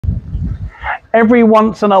Every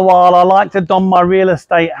once in a while, I like to don my real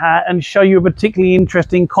estate hat and show you a particularly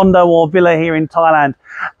interesting condo or villa here in Thailand.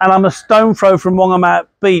 And I'm a stone throw from Wongamat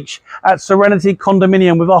Beach at Serenity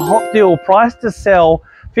Condominium with a hot deal, price to sell,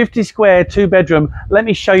 50 square, 2-bedroom. Let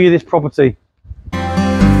me show you this property.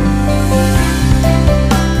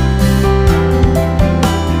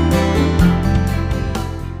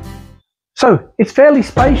 So it's fairly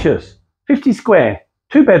spacious, 50 square,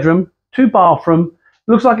 2-bedroom, 2-bathroom.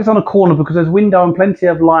 Looks like it's on a corner because there's window and plenty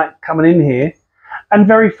of light coming in here, and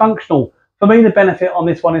very functional. For me, the benefit on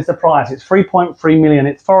this one is the price. It's 3.3 million.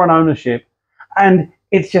 It's foreign ownership, and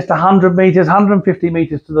it's just 100 meters, 150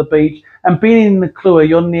 meters to the beach. And being in Naklua,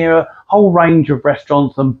 you're near a whole range of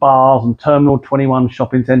restaurants and bars and Terminal 21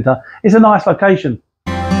 shopping centre. It's a nice location.